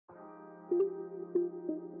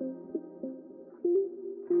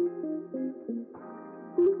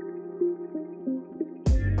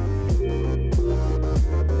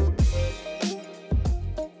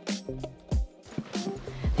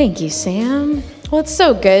Thank you, Sam. Well, it's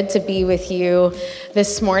so good to be with you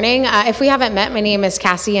this morning. If we haven't met, my name is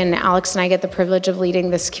Cassie, and Alex and I get the privilege of leading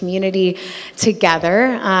this community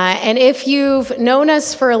together. And if you've known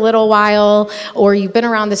us for a little while, or you've been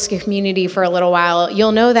around this community for a little while,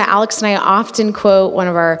 you'll know that Alex and I often quote one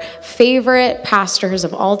of our favorite pastors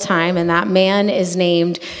of all time, and that man is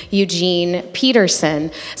named Eugene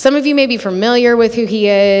Peterson. Some of you may be familiar with who he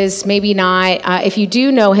is, maybe not. If you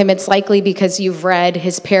do know him, it's likely because you've read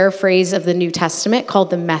his paraphrase of the New Testament called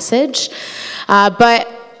The Message.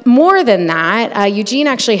 But more than that, Eugene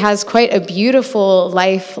actually has quite a beautiful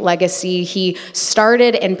life legacy. He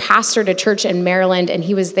started and pastored a church in Maryland, and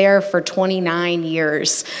he was there for 29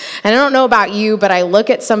 years. And I don't know about you, but I look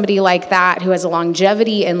at somebody like that who has a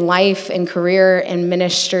longevity in life and career and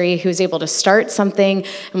ministry, who's able to start something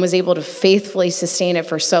and was able to faithfully sustain it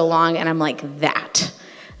for so long, and I'm like,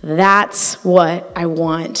 that's what I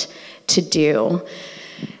want to do.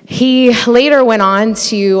 He later went on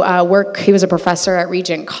to work. He was a professor at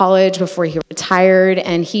Regent College before he retired,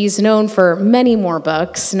 and he's known for many more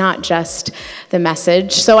books, not just The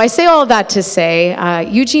Message. So I say all of that to say,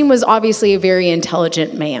 Eugene was obviously a very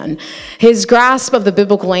intelligent man. His grasp of the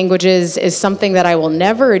biblical languages is something that I will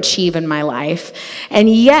never achieve in my life, and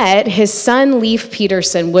yet his son, Leif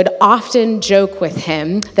Peterson, would often joke with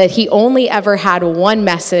him that he only ever had one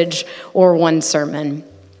message or one sermon.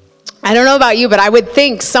 I don't know about you, but I would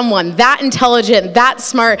think someone that intelligent, that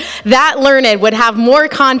smart, that learned would have more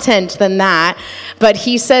content than that. But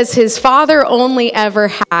he says his father only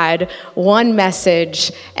ever had one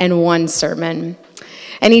message and one sermon.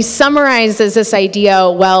 And he summarizes this idea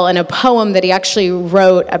well in a poem that he actually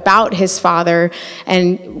wrote about his father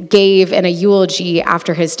and gave in a eulogy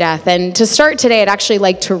after his death. And to start today, I'd actually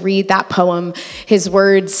like to read that poem. His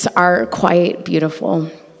words are quite beautiful.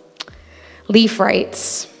 Leif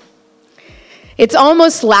writes, "It's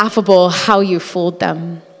almost laughable how you fooled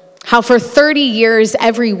them. How for 30 years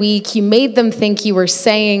every week you made them think you were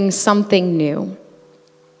saying something new.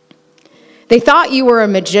 They thought you were a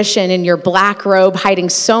magician in your black robe, hiding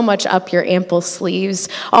so much up your ample sleeves,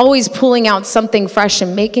 always pulling out something fresh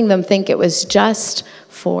and making them think it was just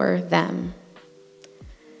for them.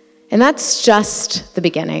 And that's just the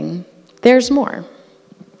beginning. There's more.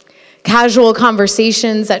 Casual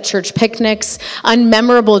conversations at church picnics,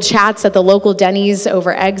 unmemorable chats at the local Denny's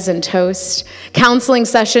over eggs and toast, counseling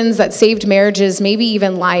sessions that saved marriages, maybe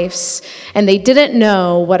even lives, and they didn't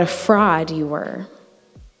know what a fraud you were.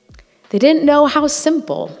 They didn't know how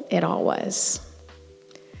simple it all was.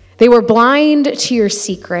 They were blind to your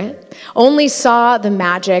secret, only saw the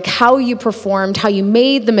magic, how you performed, how you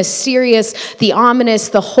made the mysterious, the ominous,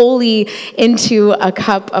 the holy into a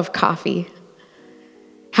cup of coffee.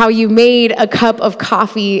 How you made a cup of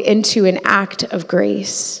coffee into an act of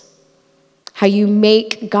grace. How you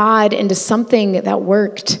make God into something that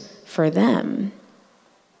worked for them.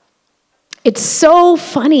 It's so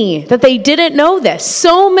funny that they didn't know this.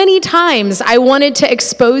 So many times I wanted to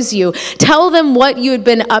expose you, tell them what you had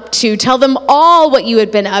been up to, tell them all what you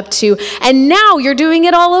had been up to, and now you're doing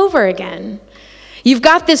it all over again. You've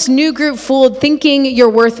got this new group fooled, thinking you're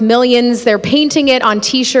worth millions. They're painting it on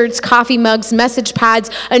t-shirts, coffee mugs, message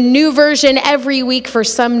pads, a new version every week for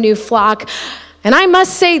some new flock. And I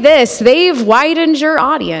must say this, they've widened your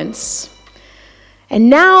audience. And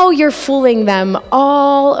now you're fooling them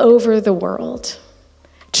all over the world.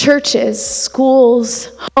 Churches,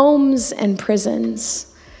 schools, homes, and prisons.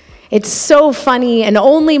 It's so funny, and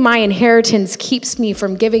only my inheritance keeps me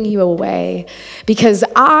from giving you away, because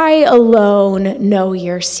I alone know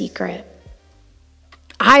your secret.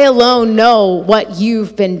 I alone know what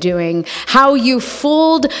you've been doing, how you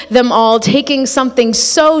fooled them all, taking something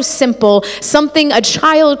so simple, something a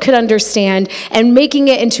child could understand, and making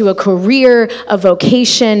it into a career, a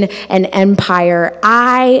vocation, an empire.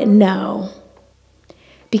 I know,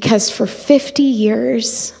 because for 50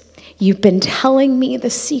 years, you've been telling me the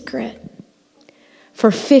secret. For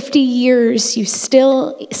 50 years, you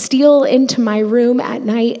still steal into my room at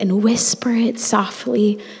night and whisper it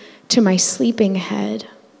softly to my sleeping head.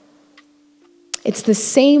 It's the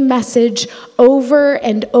same message over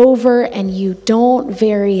and over, and you don't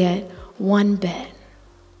vary it one bit.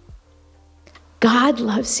 God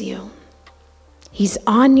loves you. He's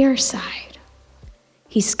on your side.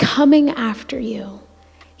 He's coming after you.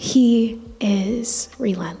 He is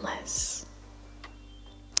relentless.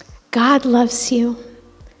 God loves you.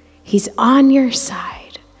 He's on your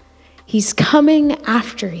side. He's coming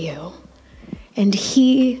after you. And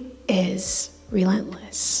he is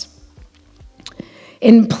relentless.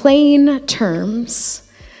 In plain terms,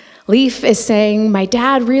 Leif is saying, my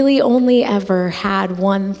dad really only ever had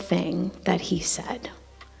one thing that he said.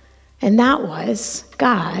 And that was,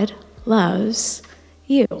 God loves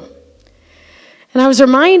you. And I was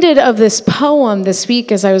reminded of this poem this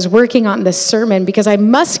week as I was working on this sermon, because I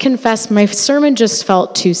must confess my sermon just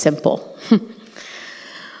felt too simple.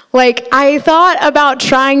 Like, I thought about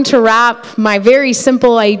trying to wrap my very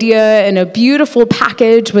simple idea in a beautiful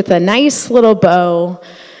package with a nice little bow,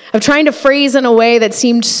 of trying to phrase in a way that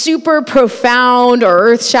seemed super profound or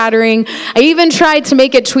earth-shattering. I even tried to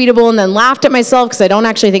make it tweetable and then laughed at myself because I don't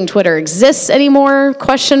actually think Twitter exists anymore, ?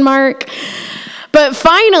 But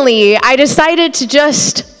finally, I decided to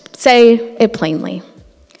just say it plainly,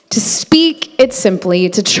 to speak it simply,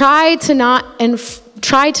 to try to not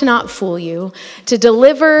fool you, to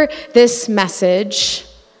deliver this message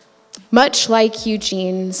much like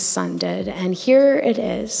Eugene's son did. And here it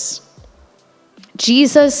is.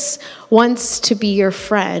 Jesus wants to be your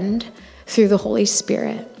friend through the Holy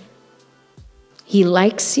Spirit. He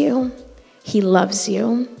likes you, he loves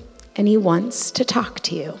you, and he wants to talk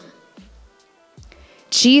to you.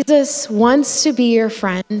 Jesus wants to be your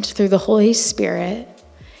friend through the Holy Spirit.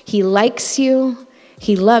 He likes you,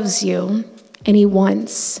 he loves you, and he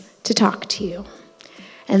wants to talk to you.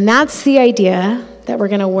 And that's the idea that we're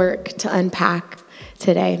going to work to unpack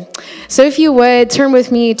today. So if you would, turn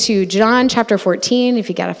with me to John chapter 14. If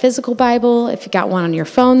you got a physical Bible, if you got one on your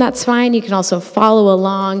phone, that's fine. You can also follow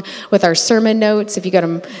along with our sermon notes. If you go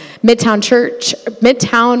to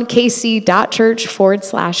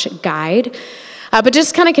midtownkc.church/guide. But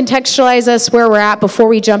just kind of contextualize us where we're at before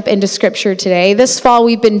we jump into scripture today. This fall,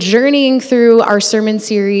 we've been journeying through our sermon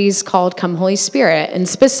series called Come Holy Spirit. And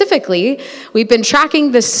specifically, we've been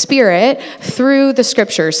tracking the Spirit through the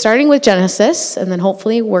scriptures, starting with Genesis, and then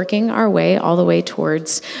hopefully working our way all the way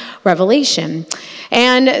towards Revelation.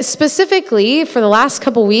 And specifically, for the last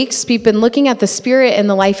couple weeks, we've been looking at the Spirit in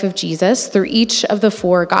the life of Jesus through each of the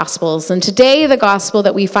 4 Gospels. And today, the Gospel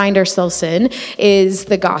that we find ourselves in is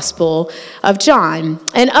the Gospel of John.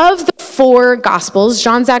 And of the 4 Gospels,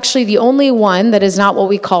 John's actually the only one that is not what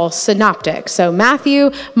we call synoptic. So Matthew,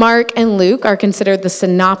 Mark, and Luke are considered the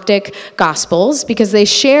synoptic Gospels because they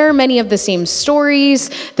share many of the same stories,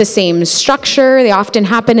 the same structure. They often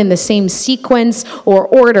happen in the same sequence or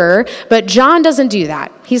order, but John doesn't do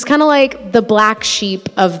that. He's kind of like the black sheep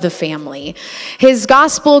of the family. His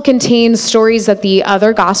gospel contains stories that the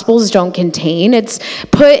other gospels don't contain. It's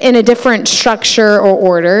put in a different structure or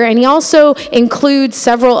order, and he also includes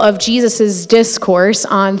several of Jesus's discourse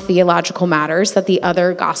on theological matters that the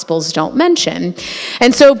other gospels don't mention.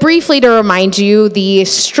 And so briefly to remind you, the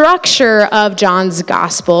structure of John's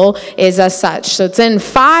gospel is as such. So it's in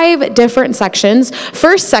 5 different sections.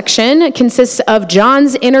 First section consists of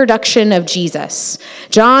John's introduction of Jesus.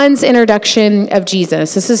 John's introduction of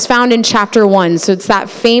Jesus. This is found in chapter 1. So it's that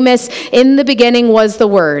famous, in the beginning was the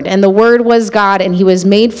Word, and the Word was God, and he was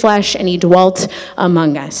made flesh, and he dwelt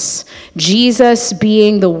among us. Jesus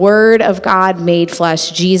being the Word of God made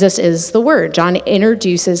flesh. Jesus is the Word. John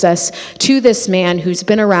introduces us to this man who's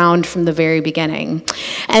been around from the very beginning.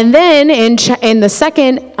 And then in the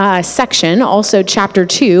second section, also chapter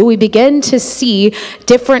 2, we begin to see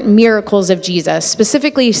different miracles of Jesus,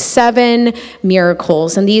 specifically 7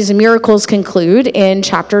 miracles. And these miracles conclude in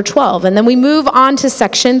chapter 12. And then we move on to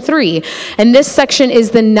section 3. And this section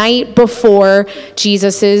is the night before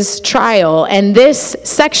Jesus's trial. And this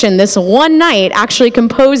section, this one night, actually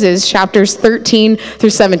composes chapters 13 through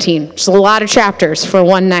 17. Which is a lot of chapters for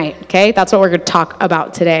one night, okay? That's what we're going to talk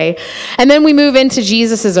about today. And then we move into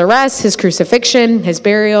Jesus's arrest, his crucifixion, his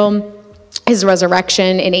burial, his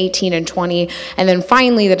resurrection in 18 and 20, and then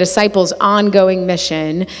finally the disciples' ongoing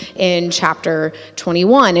mission in chapter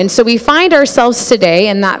 21. And so we find ourselves today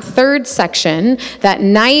in that third section, that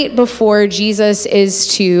night before Jesus is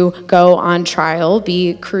to go on trial,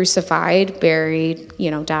 be crucified, buried,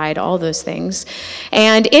 died, all those things.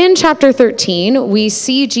 And in chapter 13, we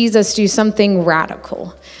see Jesus do something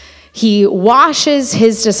radical. He washes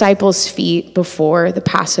his disciples' feet before the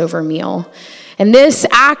Passover meal. And this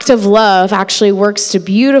act of love actually works to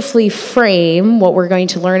beautifully frame what we're going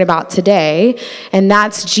to learn about today, and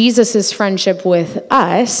that's Jesus' friendship with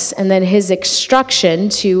us, and then his instruction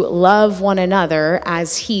to love one another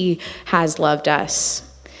as he has loved us.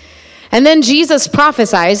 And then Jesus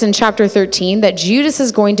prophesies in chapter 13 that Judas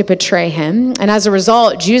is going to betray him. And as a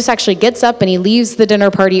result, Judas actually gets up and he leaves the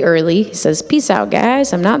dinner party early. He says, "Peace out,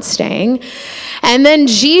 guys. I'm not staying." And then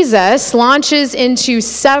Jesus launches into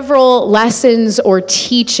several lessons or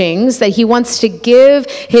teachings that he wants to give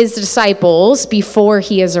his disciples before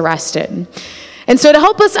he is arrested. And so to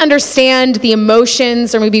help us understand the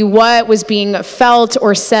emotions or maybe what was being felt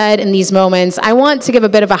or said in these moments, I want to give a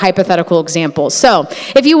bit of a hypothetical example. So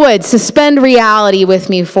if you would, suspend reality with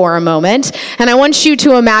me for a moment, and I want you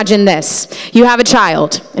to imagine this. You have a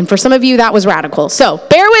child, and for some of you that was radical. So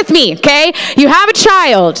bear with me, okay? You have a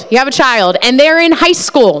child, and they're in high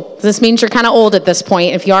school. This means you're kind of old at this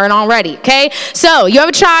point if you aren't already, okay? So you have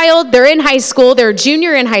a child, they're in high school, they're a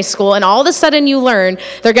junior in high school, and all of a sudden you learn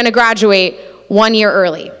they're going to graduate 1 year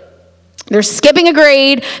early. They're skipping a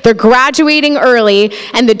grade, they're graduating early,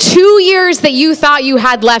 and the 2 years that you thought you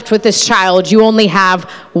had left with this child, you only have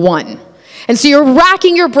 1. And so you're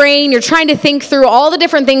racking your brain, you're trying to think through all the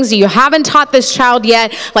different things that you haven't taught this child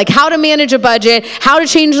yet, like how to manage a budget, how to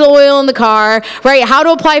change the oil in the car, right? How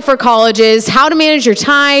to apply for colleges, how to manage your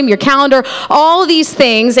time, your calendar, all of these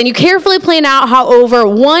things. And you carefully plan out how over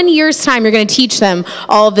 1 year's time you're going to teach them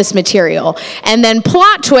all of this material. And then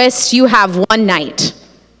plot twist, you have one night.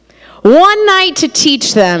 One night to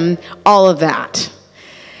teach them all of that.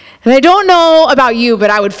 And I don't know about you,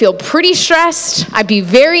 but I would feel pretty stressed. I'd be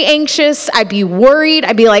very anxious. I'd be worried.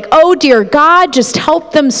 I'd be like, oh, dear God, just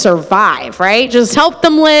help them survive, right? Just help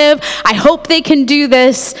them live. I hope they can do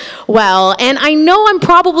this well. And I know I'm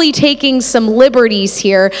probably taking some liberties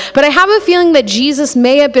here, but I have a feeling that Jesus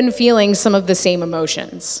may have been feeling some of the same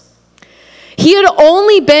emotions. He had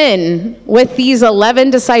only been with these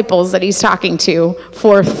 11 disciples that he's talking to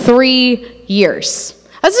for 3 years.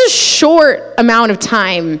 That's a short amount of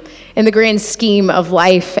time in the grand scheme of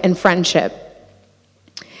life and friendship.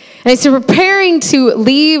 And as he's preparing to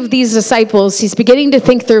leave these disciples, he's beginning to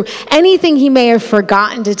think through anything he may have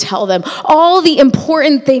forgotten to tell them, all the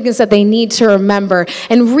important things that they need to remember,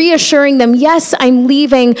 and reassuring them, yes, I'm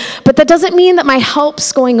leaving, but that doesn't mean that my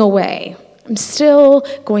help's going away. I'm still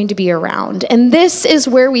going to be around. And this is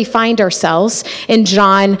where we find ourselves in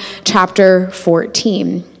John chapter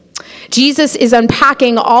 14. Jesus is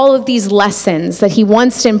unpacking all of these lessons that he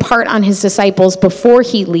wants to impart on his disciples before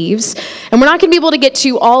he leaves. And we're not going to be able to get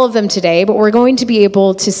to all of them today, but we're going to be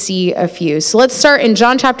able to see a few. So let's start in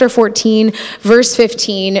John chapter 14, verse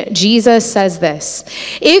 15. Jesus says this,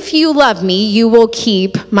 "If you love me, you will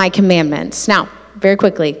keep my commandments." Now, very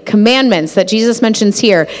quickly, commandments that Jesus mentions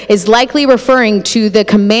here is likely referring to the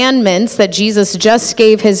commandments that Jesus just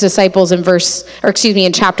gave his disciples in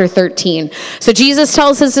chapter 13. So Jesus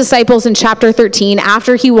tells his disciples in chapter 13,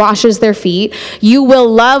 after he washes their feet, "You will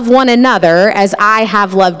love one another as I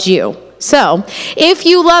have loved you." So, if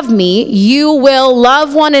you love me, you will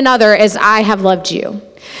love one another as I have loved you.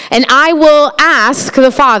 "And I will ask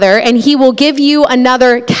the Father, and he will give you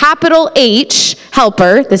another capital H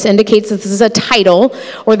helper." This indicates that this is a title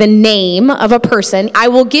or the name of a person. "I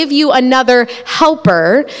will give you another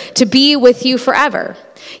helper to be with you forever.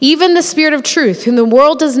 Even the Spirit of truth, whom the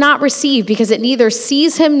world does not receive because it neither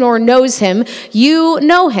sees him nor knows him. You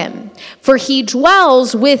know him, for he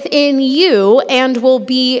dwells within you and will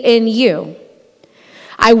be in you.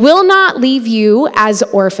 I will not leave you as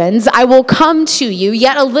orphans. I will come to you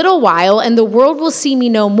yet a little while, and the world will see me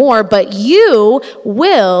no more, but you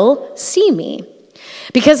will see me.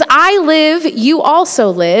 Because I live, you also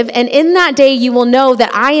live, and in that day you will know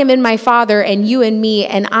that I am in my Father, and you in me,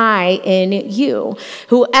 and I in you.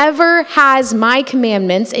 Whoever has my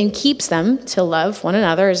commandments and keeps them, to love one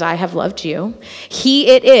another as I have loved you, he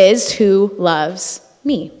it is who loves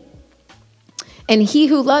me. And he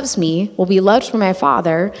who loves me will be loved by my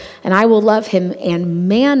Father, and I will love him and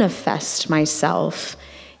manifest myself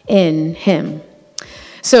in him."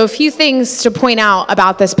 So a few things to point out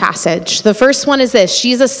about this passage. The first one is this.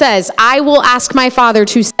 Jesus says, "I will ask my Father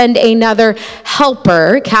to send another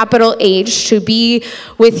helper," capital H, "to be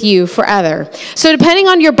with you forever." So depending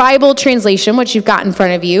on your Bible translation, which you've got in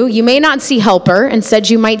front of you, you may not see helper. Instead,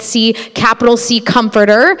 you might see capital C,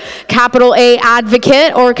 comforter, capital A,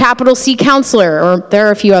 advocate, or capital C, counselor, or there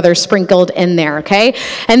are a few others sprinkled in there, okay?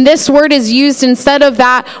 And this word is used instead of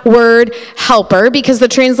that word helper because the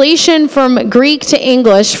translation from Greek to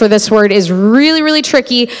English for this word is really, really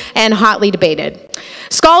tricky and hotly debated.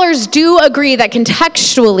 Scholars do agree that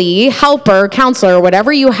contextually, helper, counselor,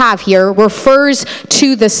 whatever you have here, refers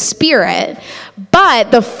to the Spirit,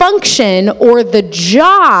 but the function or the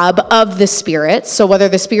job of the Spirit, so whether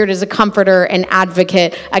the Spirit is a comforter, an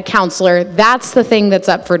advocate, a counselor, that's the thing that's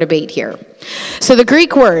up for debate here. So the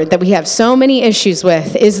Greek word that we have so many issues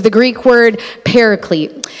with is the Greek word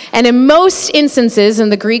paraclete. And in most instances in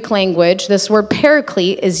the Greek language, this word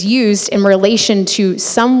paraclete is used in relation to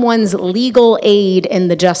someone's legal aid in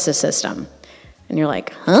the justice system. And you're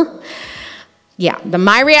like, huh?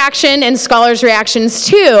 my reaction and scholars' reactions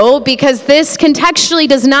too, because this contextually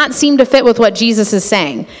does not seem to fit with what Jesus is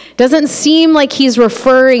saying. Doesn't seem like he's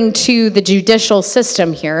referring to the judicial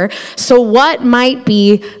system here. So what might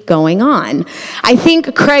be going on? I think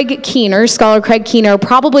scholar Craig Keener,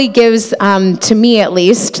 probably gives, to me at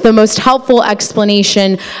least, the most helpful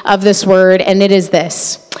explanation of this word, and it is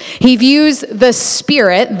this. He views the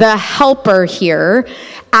Spirit, the helper here,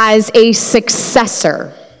 as a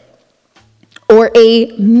successor, or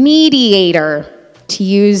a mediator, to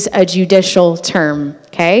use a judicial term,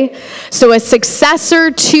 okay? So a successor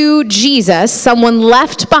to Jesus, someone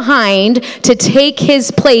left behind to take his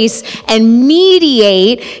place and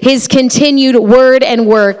mediate his continued word and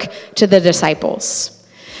work to the disciples.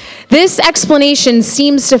 This explanation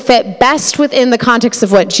seems to fit best within the context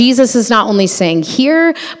of what Jesus is not only saying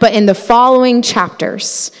here, but in the following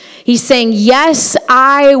chapters. He's saying, yes,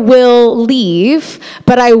 I will leave,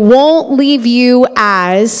 but I won't leave you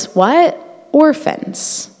as what?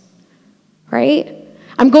 Orphans, right?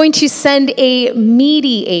 I'm going to send a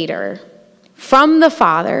mediator from the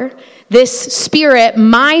Father, this Spirit,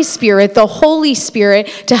 my Spirit, the Holy Spirit,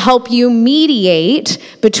 to help you mediate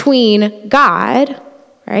between God,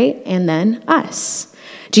 right, and then us.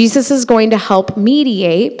 Jesus is going to help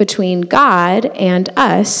mediate between God and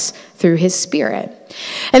us through his Spirit.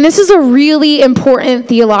 And this is a really important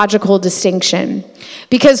theological distinction,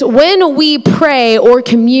 because when we pray or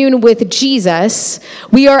commune with Jesus,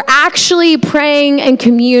 we are actually praying and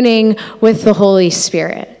communing with the Holy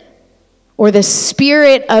Spirit, or the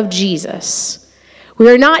Spirit of Jesus. We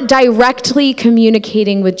are not directly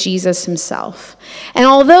communicating with Jesus himself. And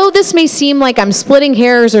although this may seem like I'm splitting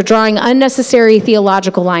hairs or drawing unnecessary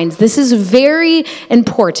theological lines, this is very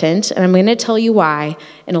important, and I'm going to tell you why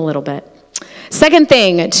in a little bit. Second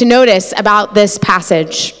thing to notice about this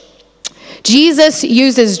passage, Jesus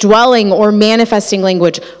uses dwelling or manifesting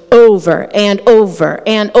language over and over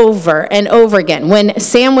and over and over again. When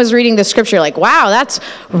Sam was reading the scripture, like, wow, that's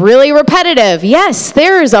really repetitive. Yes,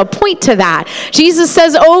 there is a point to that. Jesus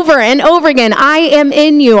says over and over again, I am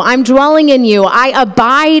in you. I'm dwelling in you. I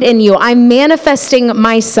abide in you. I'm manifesting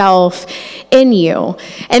myself in you.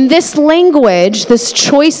 And this language, this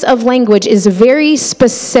choice of language is very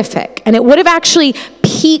specific. And it would have actually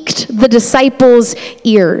piqued the disciples'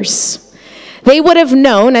 ears. They would have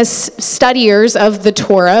known, as studiers of the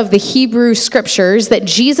Torah, of the Hebrew scriptures, that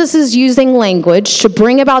Jesus is using language to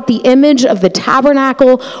bring about the image of the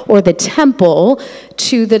tabernacle or the temple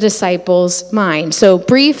to the disciples' mind. So,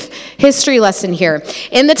 brief history lesson here.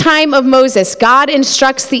 In the time of Moses, God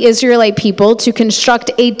instructs the Israelite people to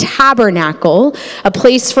construct a tabernacle, a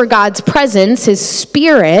place for God's presence, his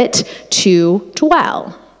Spirit, to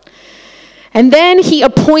dwell. And then he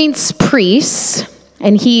appoints priests,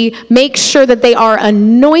 and he makes sure that they are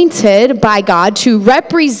anointed by God to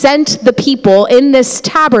represent the people in this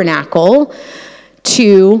tabernacle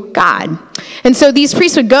to God. And so these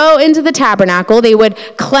priests would go into the tabernacle, they would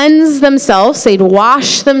cleanse themselves, they'd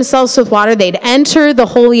wash themselves with water, they'd enter the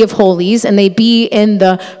Holy of Holies, and they'd be in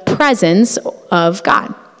the presence of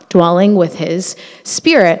God, dwelling with his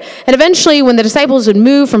Spirit. And eventually, when the disciples would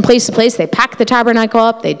move from place to place, they pack the tabernacle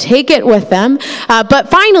up, they take it with them.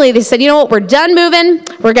 But finally, they said, you know what, we're done moving.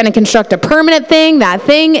 We're going to construct a permanent thing. That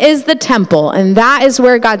thing is the temple. And that is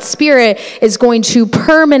where God's Spirit is going to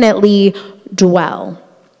permanently dwell.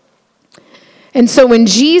 And so when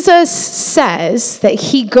Jesus says that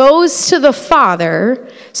he goes to the Father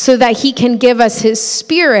so that he can give us his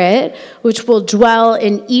Spirit, which will dwell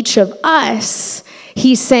in each of us,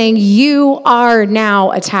 he's saying, you are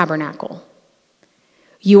now a tabernacle.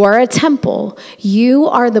 You are a temple. You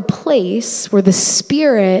are the place where the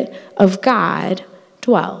Spirit of God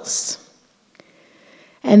dwells.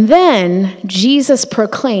 And then Jesus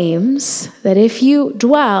proclaims that if you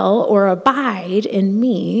dwell or abide in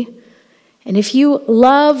me, and if you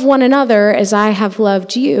love one another as I have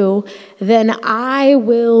loved you, then I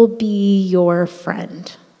will be your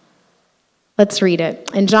friend. Let's read it.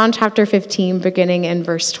 In John chapter 15, beginning in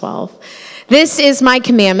verse 12. This is my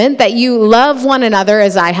commandment, that you love one another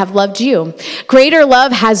as I have loved you. Greater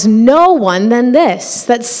love has no one than this,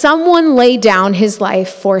 that someone lay down his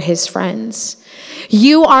life for his friends.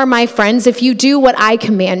 You are my friends if you do what I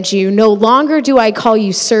command you. No longer do I call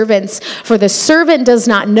you servants, for the servant does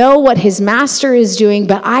not know what his master is doing,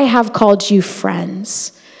 but I have called you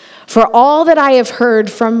friends. For all that I have heard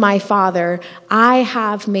from my Father, I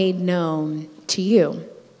have made known to you.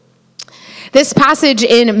 This passage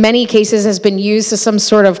in many cases has been used as some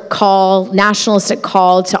sort of nationalistic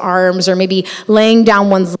call to arms, or maybe laying down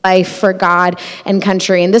one's life for God and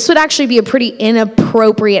country. And this would actually be a pretty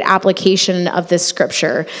inappropriate application of this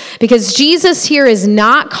scripture, because Jesus here is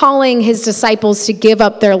not calling his disciples to give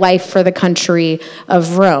up their life for the country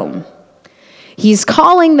of Rome. He's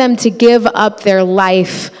calling them to give up their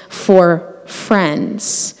life for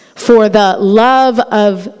friends, for the love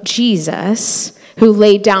of Jesus, who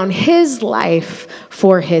laid down his life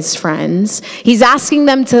for his friends. He's asking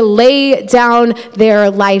them to lay down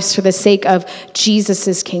their lives for the sake of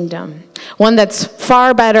Jesus' kingdom, one that's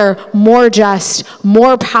far better, more just,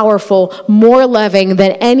 more powerful, more loving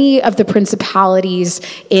than any of the principalities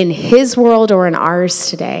in his world or in ours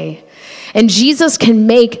today. And Jesus can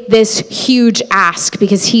make this huge ask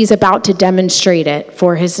because he's about to demonstrate it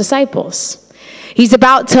for his disciples. He's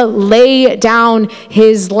about to lay down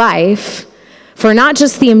his life for not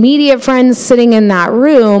just the immediate friends sitting in that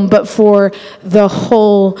room, but for the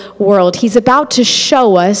whole world. He's about to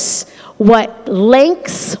show us what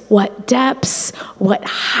lengths, what depths, what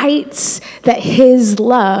heights that his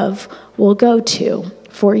love will go to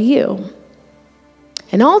for you.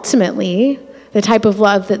 And ultimately, the type of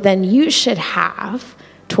love that then you should have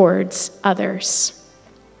towards others.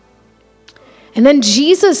 And then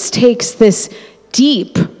Jesus takes this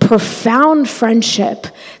deep, profound friendship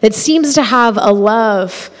that seems to have a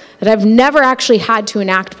love that I've never actually had to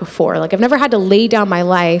enact before. Like, I've never had to lay down my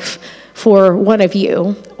life for one of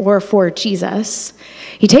you or for Jesus.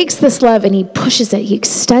 He takes this love and he pushes it, he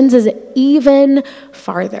extends it even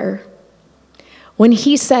farther. When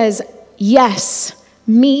he says, yes,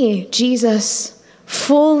 me, Jesus,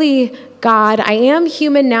 fully God, I am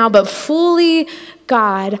human now, but fully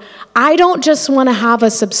God, I don't just want to have a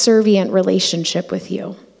subservient relationship with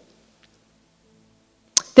you.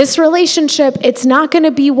 This relationship, it's not going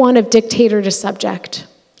to be one of dictator to subject.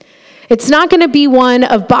 It's not going to be one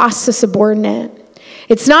of boss to subordinate.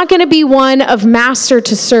 It's not going to be one of master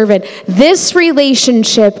to servant. This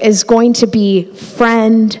relationship is going to be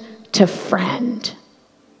friend to friend.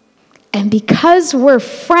 And because we're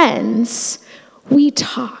friends, we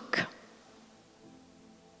talk.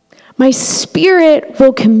 My spirit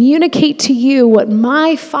will communicate to you what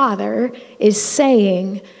my Father is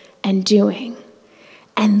saying and doing.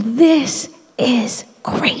 And this is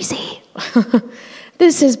crazy.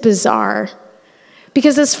 This is bizarre.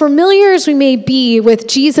 Because as familiar as we may be with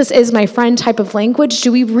Jesus is my friend type of language,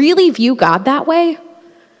 do we really view God that way?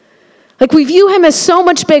 Like, we view him as so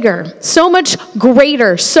much bigger, so much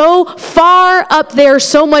greater, so far up there,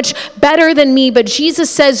 so much better than me. But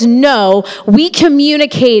Jesus says, no, we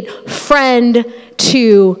communicate friend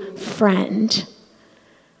to friend.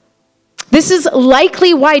 This is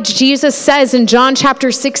likely why Jesus says in John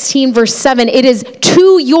chapter 16, verse 7, it is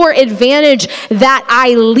to your advantage that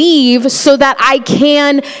I leave so that I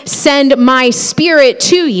can send my spirit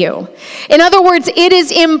to you. In other words, it is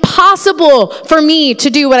impossible for me to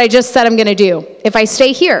do what I just said I'm going to do if I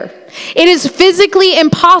stay here. It is physically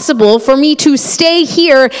impossible for me to stay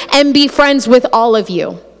here and be friends with all of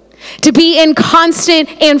you, to be in constant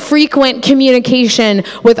and frequent communication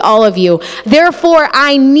with all of you. Therefore,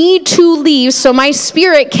 I need to leave so my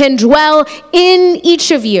spirit can dwell in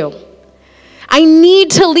each of you. I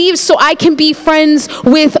need to leave so I can be friends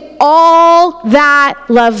with all that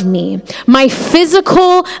love me. My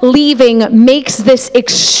physical leaving makes this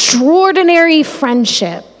extraordinary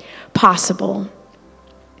friendship possible.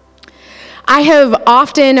 I have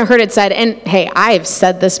often heard it said, and hey, I've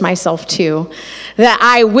said this myself too, that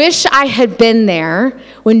I wish I had been there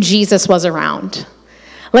when Jesus was around.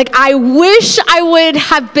 Like, I wish I would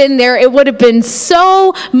have been there. It would have been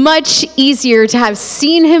so much easier to have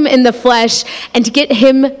seen him in the flesh and to get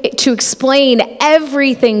him to explain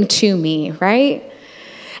everything to me, right?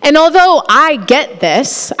 And although I get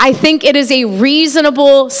this, I think it is a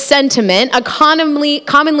reasonable sentiment, a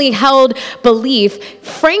commonly held belief.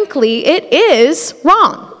 Frankly, it is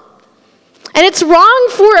wrong. And it's wrong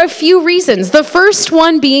for a few reasons. The first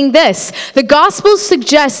one being this: the gospel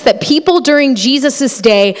suggests that people during Jesus'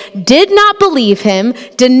 day did not believe him,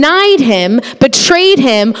 denied him, betrayed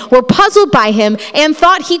him, were puzzled by him, and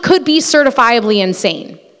thought he could be certifiably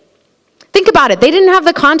insane. Think about it. They didn't have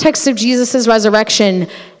the context of Jesus' resurrection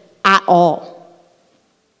at all.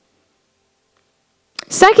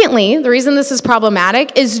 Secondly, the reason this is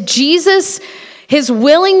problematic is his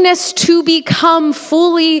willingness to become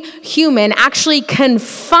fully human actually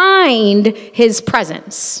confined his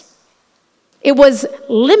presence. It was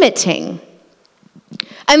limiting.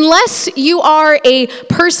 Unless you are a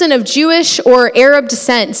person of Jewish or Arab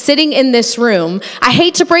descent sitting in this room, I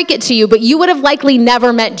hate to break it to you, but you would have likely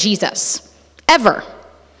never met Jesus. ever.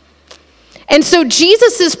 And so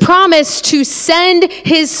Jesus' promise to send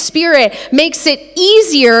his Spirit makes it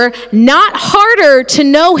easier, not harder, to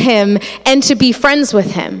know him and to be friends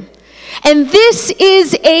with him. And this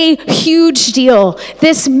is a huge deal.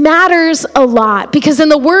 This matters a lot because in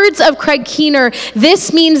the words of Craig Keener,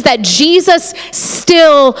 this means that Jesus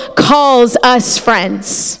still calls us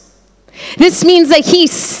friends. This means that he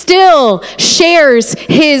still shares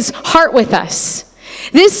his heart with us.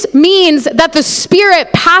 This means that the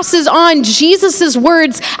Spirit passes on Jesus'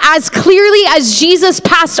 words as clearly as Jesus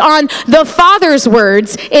passed on the Father's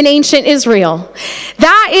words in ancient Israel.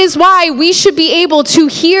 That is why we should be able to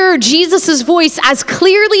hear Jesus' voice as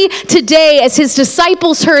clearly today as his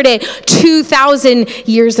disciples heard it 2,000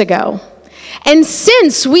 years ago. And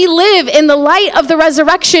since we live in the light of the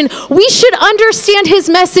resurrection, we should understand his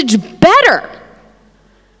message better.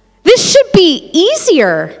 This should be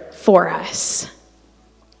easier for us.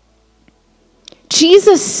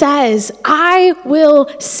 Jesus says, I will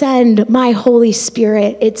send my Holy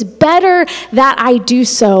Spirit. It's better that I do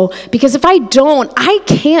so because if I don't, I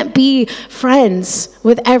can't be friends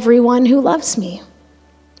with everyone who loves me.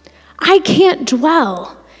 I can't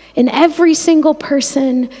dwell in every single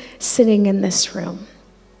person sitting in this room.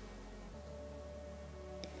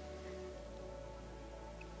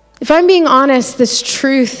 If I'm being honest, this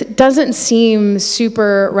truth doesn't seem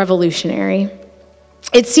super revolutionary.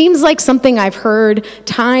 It seems like something I've heard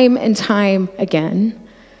time and time again.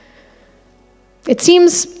 It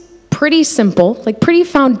seems pretty simple, like pretty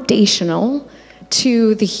foundational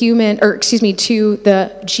to the to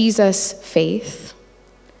the Jesus faith.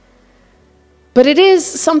 But it is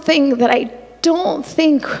something that I don't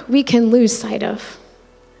think we can lose sight of.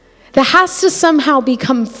 That has to somehow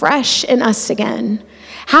become fresh in us again.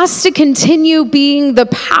 Has to continue being the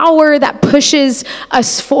power that pushes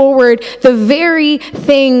us forward, the very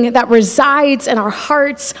thing that resides in our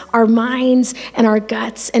hearts, our minds, and our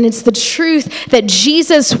guts. And it's the truth that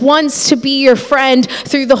Jesus wants to be your friend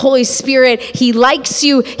through the Holy Spirit. He likes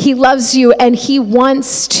you, he loves you, and he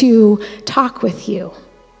wants to talk with you.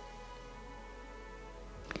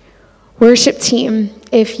 Worship team,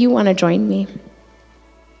 if you want to join me.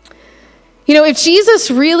 You know, if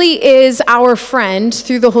Jesus really is our friend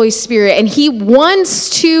through the Holy Spirit and he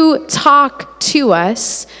wants to talk to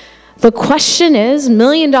us, the question is, $1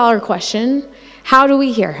 million question, how do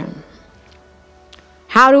we hear him?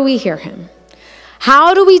 How do we hear him?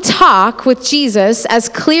 How do we talk with Jesus as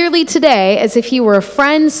clearly today as if he were a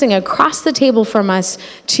friend sitting across the table from us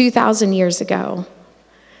 2,000 years ago?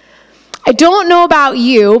 I don't know about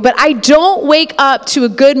you, but I don't wake up to a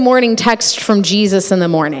good morning text from Jesus in the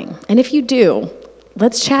morning. And if you do,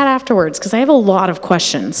 let's chat afterwards because I have a lot of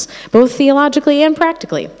questions, both theologically and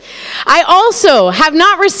practically. I also have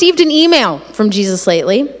not received an email from Jesus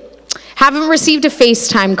lately, haven't received a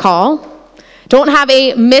FaceTime call, don't have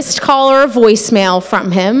a missed call or a voicemail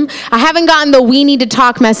from him. I haven't gotten the we need to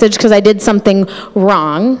talk message because I did something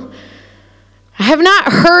wrong. I have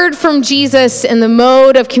not heard from Jesus in the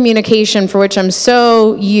mode of communication for which I'm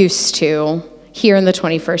so used to here in the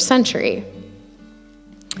 21st century.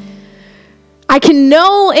 I can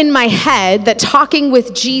know in my head that talking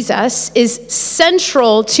with Jesus is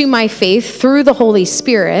central to my faith through the Holy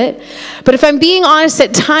Spirit, but if I'm being honest,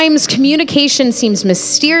 at times communication seems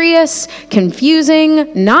mysterious,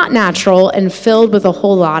 confusing, not natural, and filled with a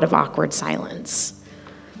whole lot of awkward silence.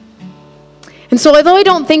 And so although I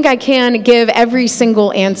don't think I can give every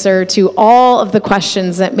single answer to all of the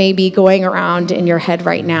questions that may be going around in your head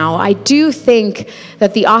right now, I do think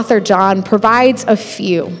that the author John provides a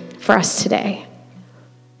few for us today.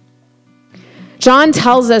 John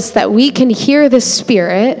tells us that we can hear the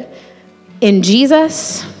Spirit in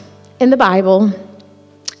Jesus, in the Bible,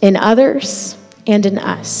 in others, and in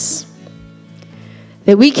us.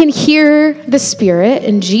 That we can hear the Spirit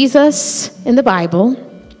in Jesus, in the Bible,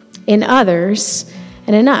 in others,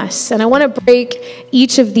 and in us. And I want to break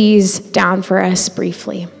each of these down for us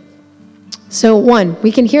briefly. So 1,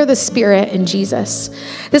 we can hear the Spirit in Jesus.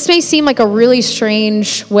 This may seem like a really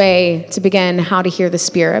strange way to begin how to hear the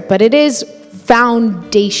Spirit, but it is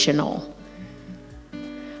foundational.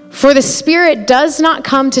 For the Spirit does not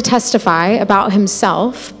come to testify about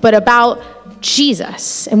himself, but about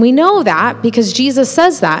Jesus. And we know that because Jesus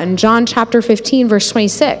says that in John chapter 15, verse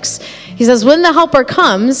 26. He says, when the Helper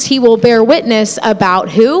comes, he will bear witness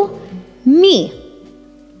about who? Me.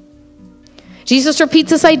 Jesus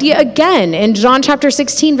repeats this idea again in John chapter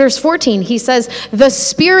 16, verse 14. He says, the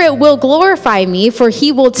Spirit will glorify me, for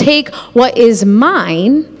he will take what is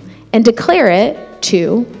mine and declare it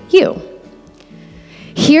to you.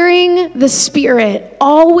 Hearing the Spirit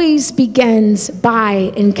always begins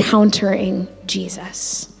by encountering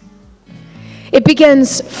Jesus. It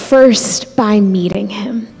begins first by meeting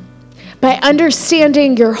him, by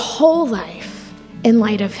understanding your whole life in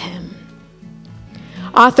light of him.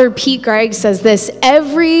 Author Pete Greig says this: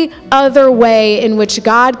 every other way in which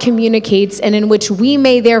God communicates and in which we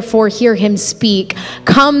may therefore hear him speak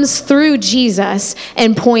comes through Jesus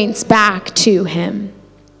and points back to him.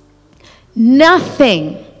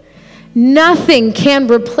 Nothing can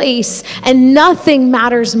replace, and nothing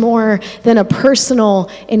matters more than a personal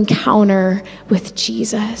encounter with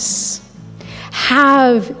Jesus.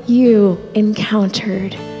 Have you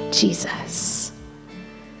encountered Jesus?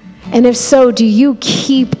 And if so, do you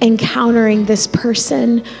keep encountering this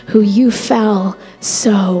person who you fell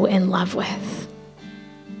so in love with?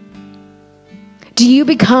 Do you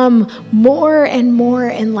become more and more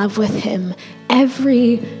in love with him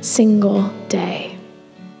every single day?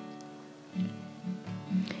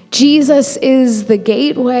 Jesus is the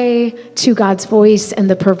gateway to God's voice and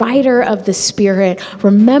the provider of the Spirit.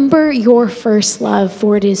 Remember your first love,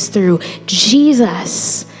 for it is through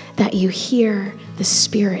Jesus that you hear the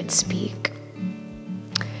Spirit speak.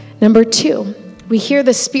 Number 2, we hear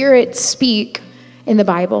the Spirit speak in the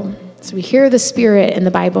Bible. So we hear the Spirit in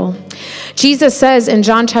the Bible. Jesus says in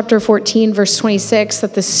John chapter 14, verse 26,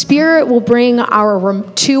 that the Spirit will bring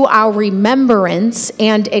to our remembrance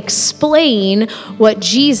and explain what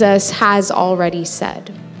Jesus has already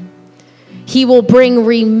said. He will bring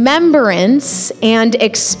remembrance and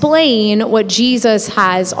explain what Jesus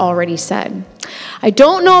has already said. I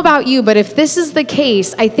don't know about you, but if this is the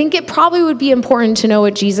case, I think it probably would be important to know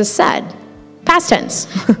what Jesus said. Past tense.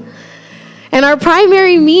 And our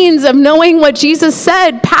primary means of knowing what Jesus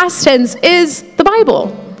said, past tense, is the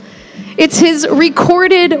Bible. It's his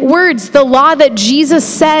recorded words, the law that Jesus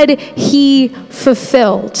said he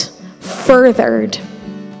fulfilled, furthered.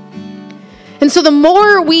 And so the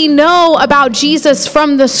more we know about Jesus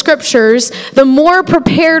from the scriptures, the more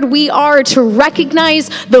prepared we are to recognize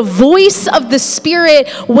the voice of the Spirit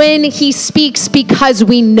when he speaks, because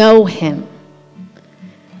we know him.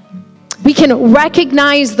 We can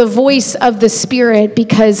recognize the voice of the Spirit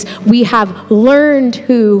because we have learned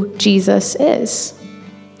who Jesus is.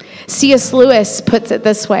 C.S. Lewis puts it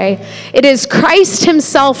this way: it is Christ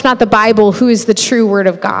himself, not the Bible, who is the true word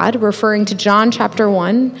of God, referring to John chapter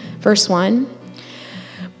 1, verse 1.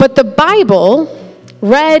 But the Bible,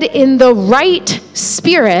 read in the right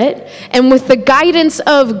spirit and with the guidance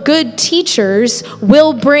of good teachers,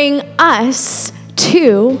 will bring us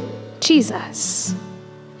to Jesus.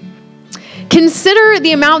 Consider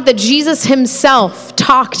the amount that Jesus himself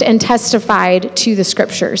talked and testified to the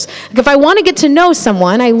scriptures. Like, if I want to get to know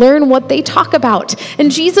someone, I learn what they talk about.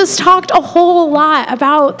 And Jesus talked a whole lot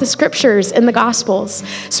about the scriptures in the Gospels.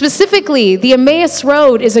 Specifically, the Emmaus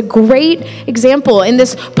Road is a great example. In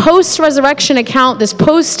this post-resurrection account, this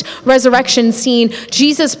post-resurrection scene,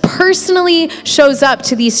 Jesus personally shows up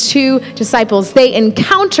to these two disciples. They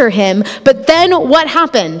encounter him, but then what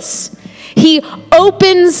happens? He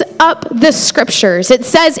opens up the scriptures. It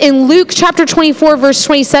says in Luke chapter 24, verse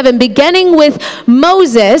 27, beginning with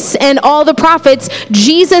Moses and all the prophets,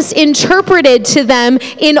 Jesus interpreted to them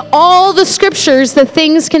in all the scriptures the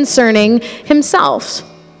things concerning himself.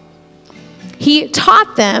 He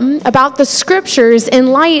taught them about the scriptures in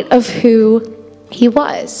light of who he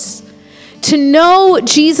was. To know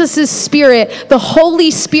Jesus' Spirit, the Holy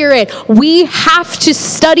Spirit, we have to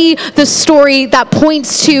study the story that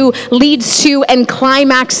points to, leads to, and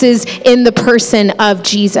climaxes in the person of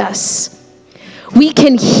Jesus. We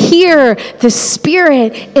can hear the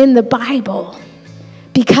Spirit in the Bible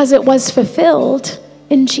because it was fulfilled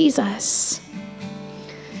in Jesus.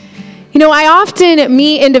 You know, I often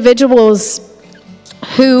meet individuals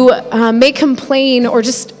who may complain, or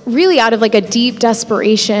just really out of like a deep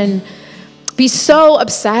desperation, be so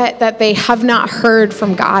upset that they have not heard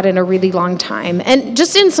from God in a really long time. And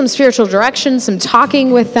just in some spiritual direction, some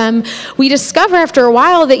talking with them, we discover after a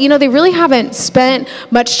while that, they really haven't spent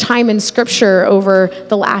much time in scripture over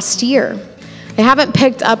the last year. They haven't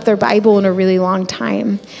picked up their Bible in a really long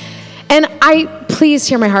time. And please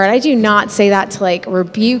hear my heart. I do not say that to like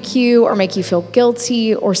rebuke you or make you feel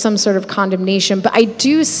guilty or some sort of condemnation, but I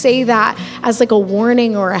do say that as like a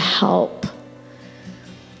warning or a help.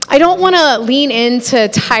 I don't want to lean into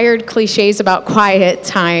tired cliches about quiet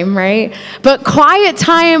time, right? But quiet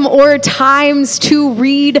time or times to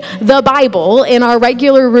read the Bible in our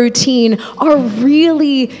regular routine are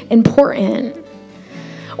really important.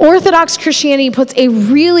 Orthodox Christianity puts a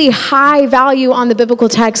really high value on the biblical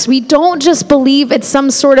text. We don't just believe it's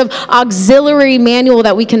some sort of auxiliary manual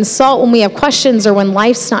that we consult when we have questions or when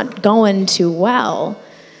life's not going too well.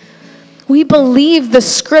 We believe the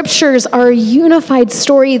scriptures are a unified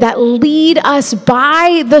story that lead us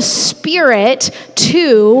by the Spirit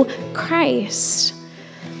to Christ.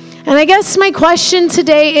 And I guess my question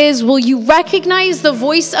today is, will you recognize the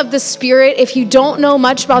voice of the Spirit if you don't know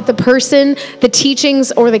much about the person, the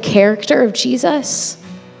teachings, or the character of Jesus?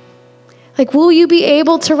 Like, will you be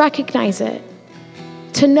able to recognize it,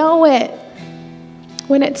 to know it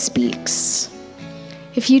when it speaks?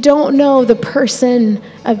 If you don't know the person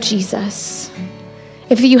of Jesus,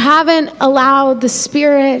 if you haven't allowed the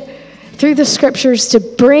Spirit through the scriptures to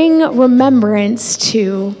bring remembrance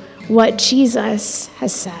to what Jesus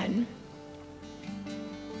has said.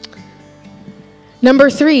 Number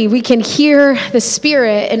 3, we can hear the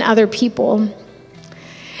Spirit in other people.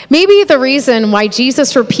 Maybe the reason why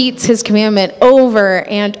Jesus repeats his commandment over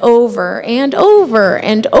and over and over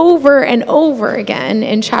and over and over again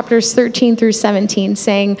in chapters 13 through 17,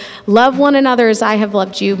 saying, love one another as I have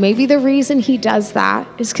loved you. Maybe the reason he does that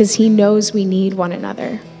is because he knows we need one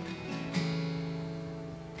another.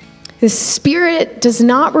 The Spirit does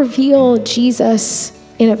not reveal Jesus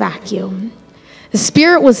in a vacuum. The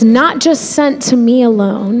Spirit was not just sent to me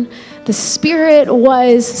alone. The Spirit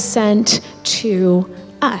was sent to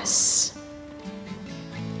us.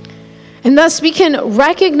 And thus we can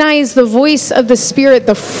recognize the voice of the Spirit,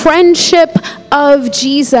 the friendship of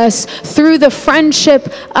Jesus through the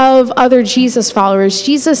friendship of other Jesus followers.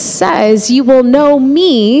 Jesus says, you will know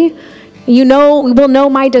me, you will know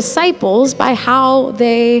my disciples by how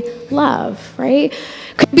they love, right?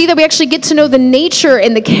 Could be that we actually get to know the nature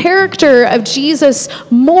and the character of Jesus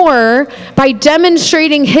more by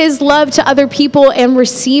demonstrating his love to other people and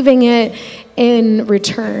receiving it in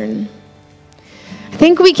return. I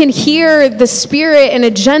think we can hear the Spirit in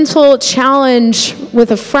a gentle challenge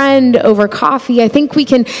with a friend over coffee. I think we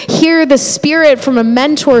can hear the Spirit from a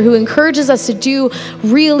mentor who encourages us to do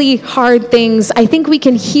really hard things. I think we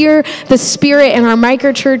can hear the Spirit in our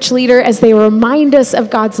microchurch leader as they remind us of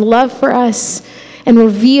God's love for us and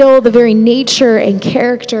reveal the very nature and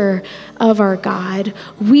character of our God.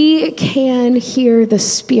 We can hear the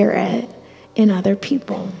Spirit in other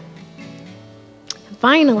people.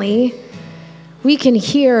 Finally, we can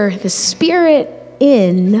hear the Spirit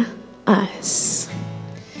in us.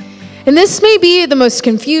 And this may be the most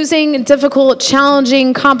confusing, difficult,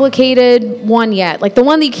 challenging, complicated one yet. Like the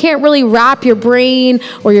one that you can't really wrap your brain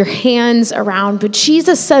or your hands around. But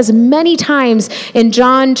Jesus says many times in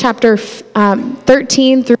John chapter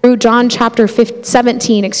 13 through John chapter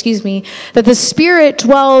 17, that the Spirit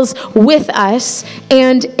dwells with us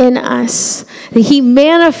and in us. That he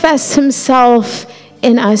manifests himself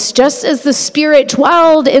in us, just as the Spirit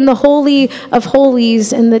dwelled in the Holy of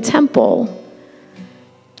Holies in the temple.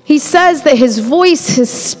 He says that his voice, his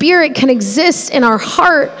Spirit can exist in our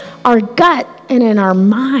heart, our gut, and in our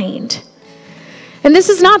mind. And this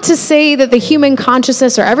is not to say that the human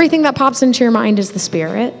consciousness or everything that pops into your mind is the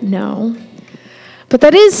Spirit, no. But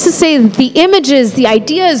that is to say that the images, the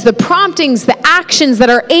ideas, the promptings, the actions that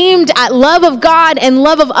are aimed at love of God and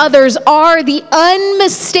love of others are the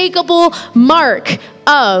unmistakable mark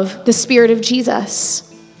of the Spirit of Jesus.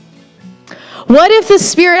 What if the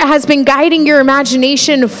Spirit has been guiding your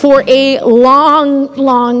imagination for a long,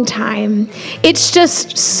 long time? It's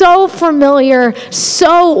just so familiar,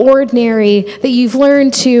 so ordinary that you've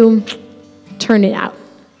learned to turn it out.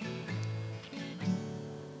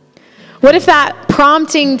 What if that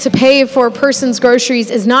prompting to pay for a person's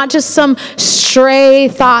groceries is not just some stray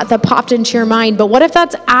thought that popped into your mind, but what if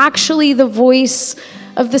that's actually the voice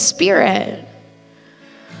of the Spirit?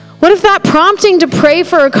 What if that prompting to pray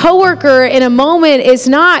for a coworker in a moment is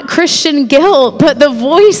not Christian guilt, but the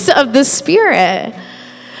voice of the Spirit?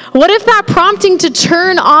 What if that prompting to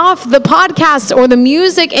turn off the podcast or the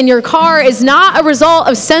music in your car is not a result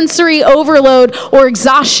of sensory overload or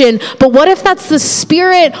exhaustion, but what if that's the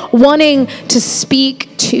Spirit wanting to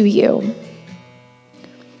speak to you?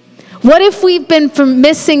 What if we've been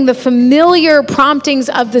missing the familiar promptings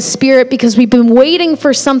of the Spirit because we've been waiting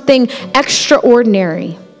for something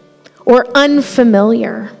extraordinary or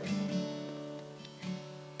unfamiliar?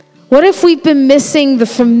 What if we've been missing the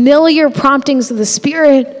familiar promptings of the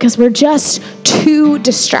Spirit because we're just too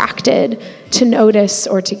distracted to notice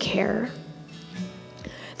or to care?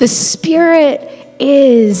 The Spirit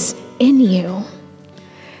is in you.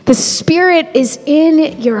 The Spirit is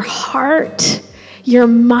in your heart, your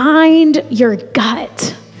mind, your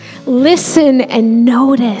gut. Listen and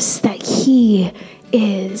notice that he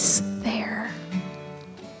is there.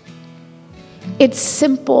 It's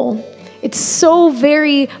simple. It's so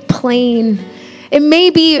very plain. It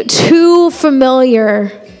may be too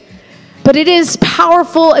familiar, But it is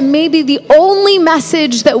powerful and maybe the only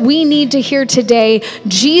message that we need to hear today.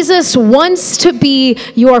 Jesus wants to be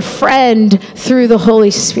your friend through the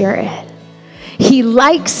Holy Spirit. He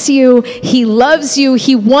likes you, he loves you,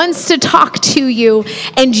 he wants to talk to you,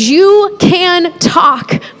 and you can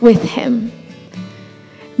talk with him.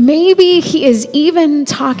 Maybe he is even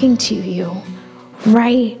talking to you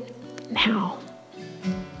right now.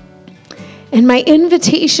 And my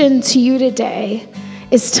invitation to you today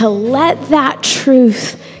is to let that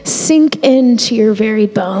truth sink into your very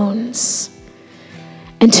bones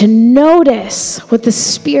and to notice what the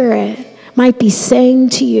Spirit might be saying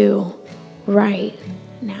to you right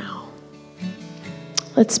now.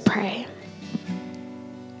 Let's pray.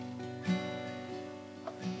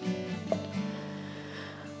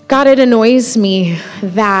 God, it annoys me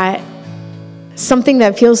that something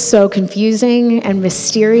that feels so confusing and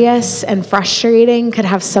mysterious and frustrating could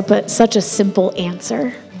have such a simple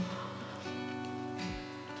answer.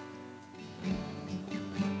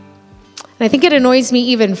 And I think it annoys me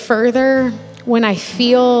even further when I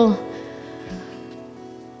feel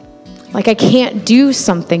like I can't do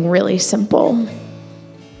something really simple.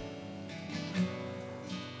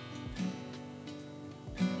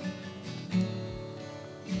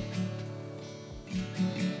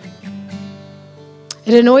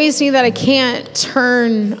 It annoys me that I can't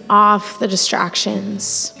turn off the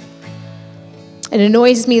distractions. It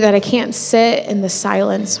annoys me that I can't sit in the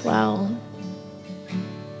silence well.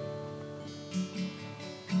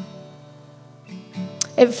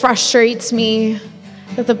 It frustrates me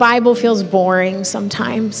that the Bible feels boring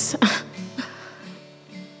sometimes.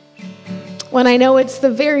 When I know it's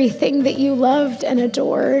the very thing that you loved and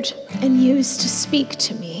adored and used to speak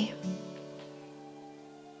to me.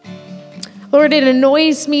 Lord, it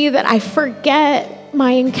annoys me that I forget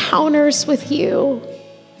my encounters with you.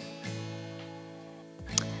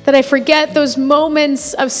 That I forget those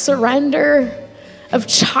moments of surrender, of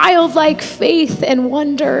childlike faith and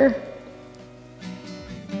wonder.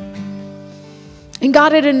 And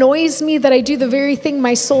God, it annoys me that I do the very thing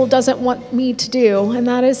my soul doesn't want me to do, and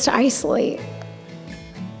that is to isolate.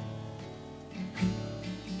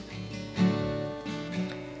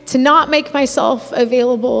 To not make myself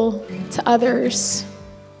available to others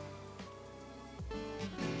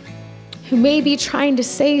who may be trying to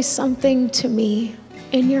say something to me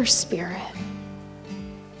in your Spirit.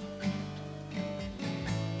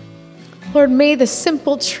 Lord, may the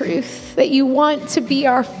simple truth that you want to be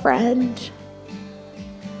our friend,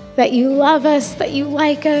 that you love us, that you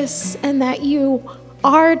like us, and that you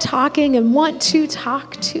are talking and want to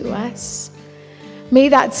talk to us, may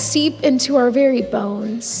that seep into our very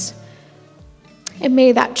bones. And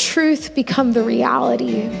may that truth become the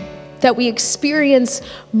reality that we experience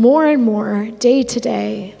more and more day to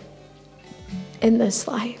day in this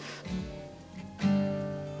life.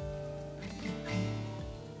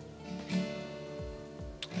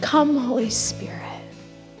 Come, Holy Spirit.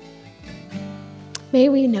 May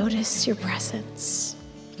we notice your presence,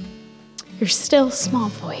 your still small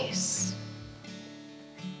voice,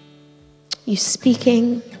 you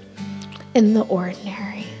speaking in the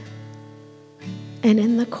ordinary and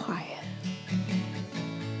in the quiet.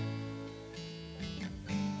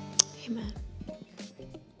 Amen.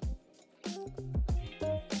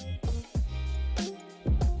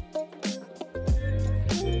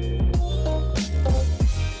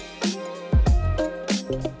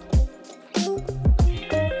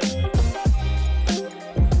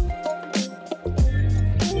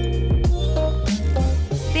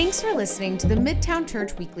 Thanks for listening to the Midtown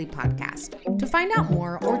Church Weekly Podcast. To find out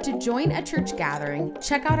more or to join a church gathering,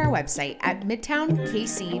 check out our website at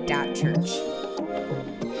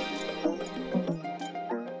midtownkc.church.